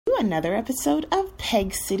another episode of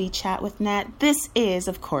Peg City Chat with Nat. This is,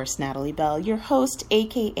 of course, Natalie Bell, your host,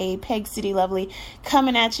 aka Peg City Lovely,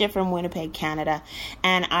 coming at you from Winnipeg, Canada.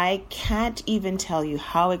 And I can't even tell you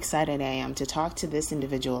how excited I am to talk to this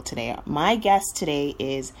individual today. My guest today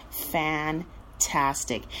is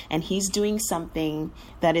fantastic, and he's doing something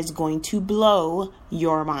that is going to blow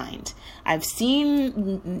your mind. I've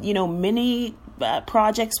seen, many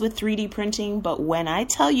projects with 3D printing, but when I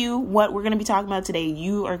tell you what we're going to be talking about today,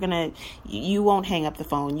 you won't hang up the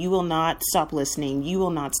phone. You will not stop listening. You will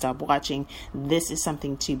not stop watching. This is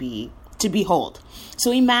something to behold.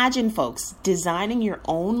 So imagine, folks, designing your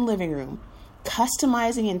own living room,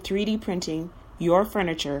 customizing and 3D printing your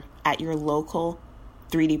furniture at your local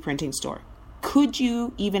 3D printing store. Could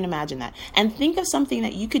you even imagine that? And think of something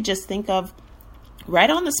that you could just think of right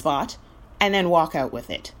on the spot and then walk out with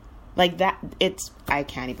it. Like that, I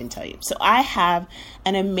can't even tell you. So I have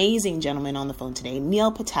an amazing gentleman on the phone today,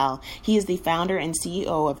 Neil Patel. He is the founder and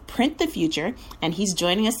CEO of Print the Future, and he's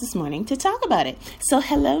joining us this morning to talk about it. So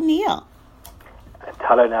hello, Neil.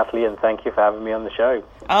 Hello, Natalie, and thank you for having me on the show.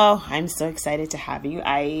 Oh, I'm so excited to have you.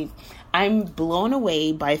 I'm blown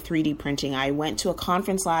away by 3D printing. I went to a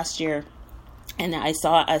conference last year, and I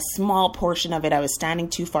saw a small portion of it. I was standing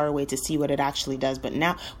too far away to see what it actually does. But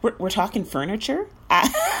now we're talking furniture.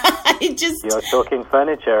 You're talking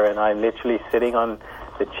furniture, and I'm literally sitting on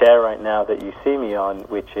the chair right now that you see me on,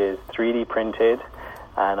 which is 3D printed,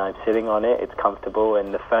 and I'm sitting on it. It's comfortable,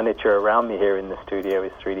 and the furniture around me here in the studio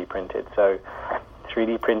is 3D printed. So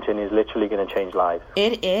 3D printing is literally going to change lives.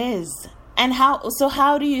 It is. And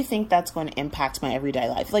how do you think that's going to impact my everyday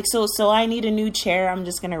life? Like, so I need a new chair. I'm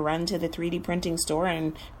just going to run to the 3D printing store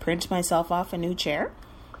and print myself off a new chair?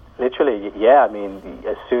 Literally, yeah. I mean,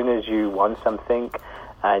 as soon as you want something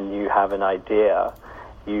and you have an idea,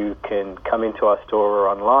 you can come into our store or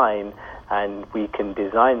online, and we can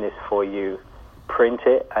design this for you, print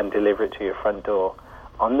it, and deliver it to your front door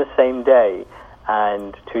on the same day.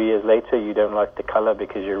 And 2 years later, you don't like the color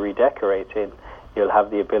because you're redecorating, you'll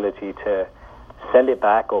have the ability to send it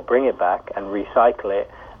back or bring it back and recycle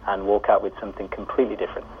it and walk out with something completely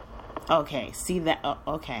different. Okay, see that?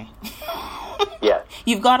 Okay. Yeah.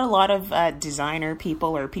 You've got a lot of designer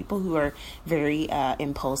people or people who are very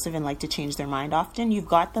impulsive and like to change their mind often. You've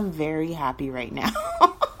got them very happy right now.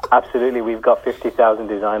 Absolutely. We've got 50,000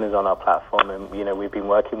 designers on our platform, and we've been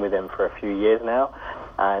working with them for a few years now,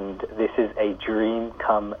 and this is a dream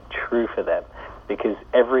come true for them. Because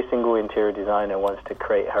every single interior designer wants to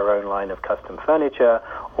create her own line of custom furniture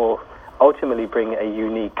or ultimately bring a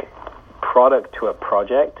unique product to a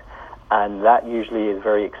project, and that usually is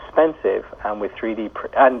very expensive, and with 3D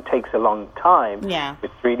and takes a long time. Yeah.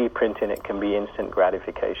 With 3D printing, it can be instant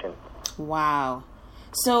gratification. Wow.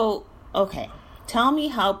 So, okay. Tell me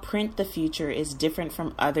how Print the Future is different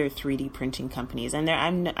from other 3D printing companies. And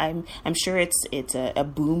I'm sure it's a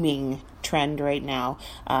booming trend right now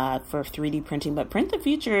for 3D printing, but Print the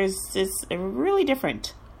Future is really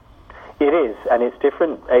different. It is, and it's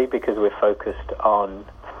different, because we're focused on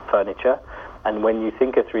furniture. And when you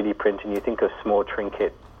think of 3D printing, you think of small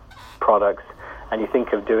trinket products, and you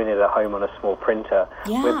think of doing it at home on a small printer.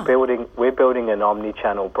 Yeah. We're building an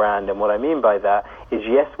omni-channel brand, and what I mean by that is,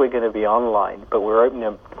 yes, we're going to be online, but we're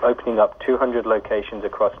opening up 200 locations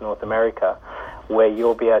across North America where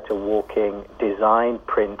you'll be able to walk in, design,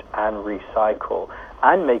 print, and recycle,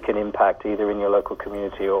 and make an impact either in your local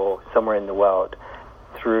community or somewhere in the world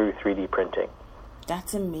through 3D printing.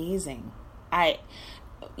 That's amazing. I'm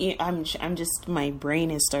just, my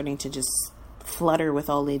brain is starting to just flutter with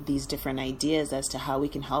all of these different ideas as to how we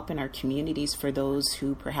can help in our communities for those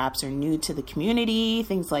who perhaps are new to the community,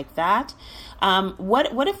 things like that.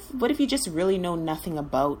 What if you just really know nothing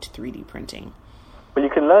about 3D printing? Well,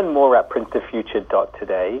 you can learn more at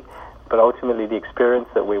printthefuture.today, but ultimately the experience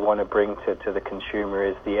that we want to bring to the consumer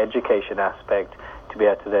is the education aspect, to be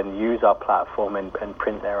able to then use our platform and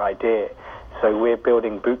print their idea. So we're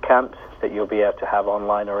building boot camps that you'll be able to have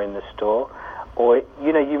online or in the store. Or,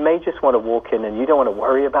 you may just want to walk in and you don't want to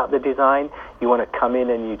worry about the design. You want to come in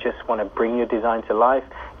and you just want to bring your design to life.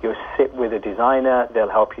 You'll sit with a designer. They'll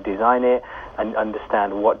help you design it and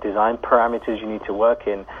understand what design parameters you need to work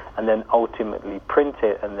in, and then ultimately print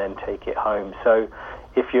it and then take it home. So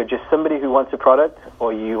if you're just somebody who wants a product,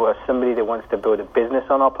 or you are somebody that wants to build a business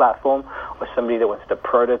on our platform, or somebody that wants to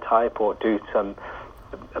prototype or do some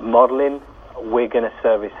modeling, we're going to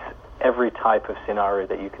service every type of scenario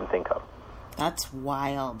that you can think of. That's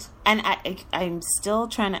wild. And I'm still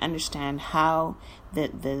trying to understand how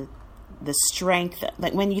the strength,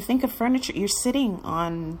 like when you think of furniture, you're sitting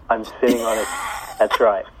on... I'm sitting on it. That's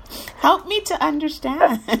right. Help me to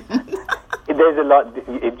understand. there's a lot.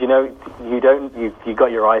 You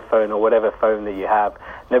got your iPhone or whatever phone that you have.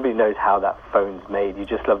 Nobody knows how that phone's made. You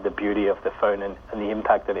just love the beauty of the phone and the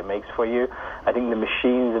impact that it makes for you. I think the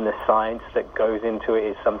machines and the science that goes into it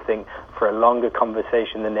is something for a longer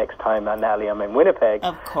conversation the next time, Natalie, I'm in Winnipeg.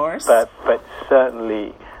 Of course. But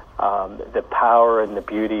certainly the power and the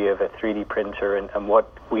beauty of a 3D printer and what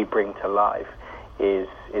we bring to life is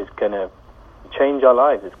going to change our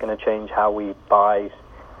lives. It's going to change how we buy,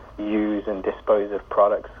 use, and dispose of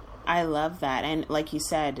products. I love that. And like you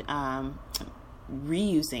said,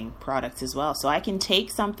 reusing products as well. So I can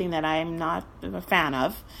take something that I'm not a fan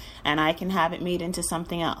of and I can have it made into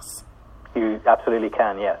something else. You absolutely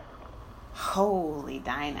can, yes. Holy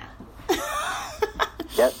Dinah.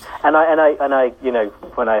 Yes. And I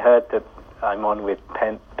when I heard that I'm on with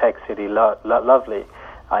Peg City Lovely,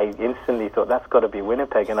 I instantly thought that's got to be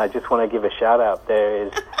Winnipeg, and I just want to give a shout out. There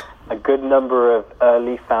is a good number of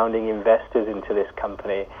early founding investors into this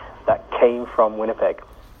company that came from Winnipeg.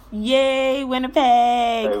 Yay,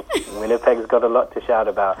 Winnipeg! So Winnipeg's got a lot to shout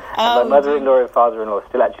about. And my mother-in-law and father-in-law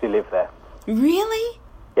still actually live there. Really?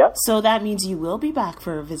 Yep. So that means you will be back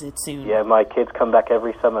for a visit soon. Yeah, my kids come back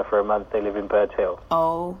every summer for a month. They live in Bird Hill.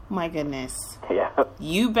 Oh, my goodness. Yeah.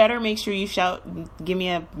 You better make sure you give me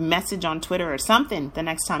a message on Twitter or something the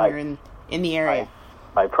next time you're in the area.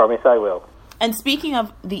 I promise I will. And speaking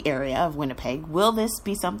of the area of Winnipeg, will this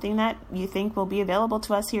be something that you think will be available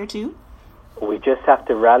to us here too? We just have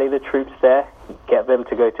to rally the troops there, get them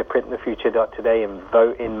to go to printthefuture.today and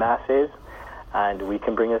vote in masses, and we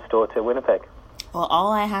can bring a store to Winnipeg. Well,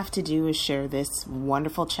 all I have to do is share this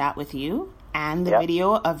wonderful chat with you and the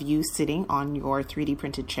video of you sitting on your 3D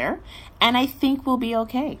printed chair, and I think we'll be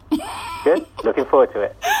okay. Good. Looking forward to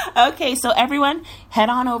it. Okay, so everyone, head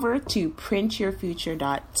on over to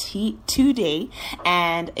printyourfuture.today,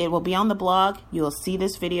 and it will be on the blog. You will see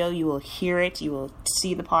this video, you will hear it, you will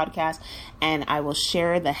see the podcast, and I will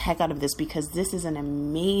share the heck out of this because this is an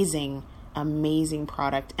amazing, amazing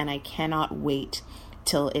product, and I cannot wait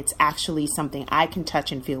till it's actually something I can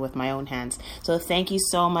touch and feel with my own hands. So thank you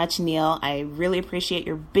so much, Neil. I really appreciate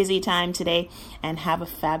your busy time today, and have a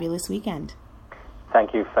fabulous weekend.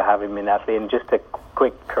 Thank you for having me, Natalie. And just a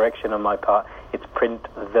quick correction on my part, it's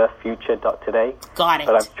printthefuture.today. Got it.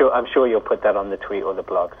 But I'm sure you'll put that on the tweet or the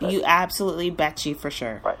blog. So. You absolutely bet you for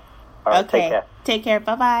sure. Right. All right, okay. Take care. Take care.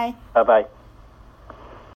 Bye-bye. Bye-bye.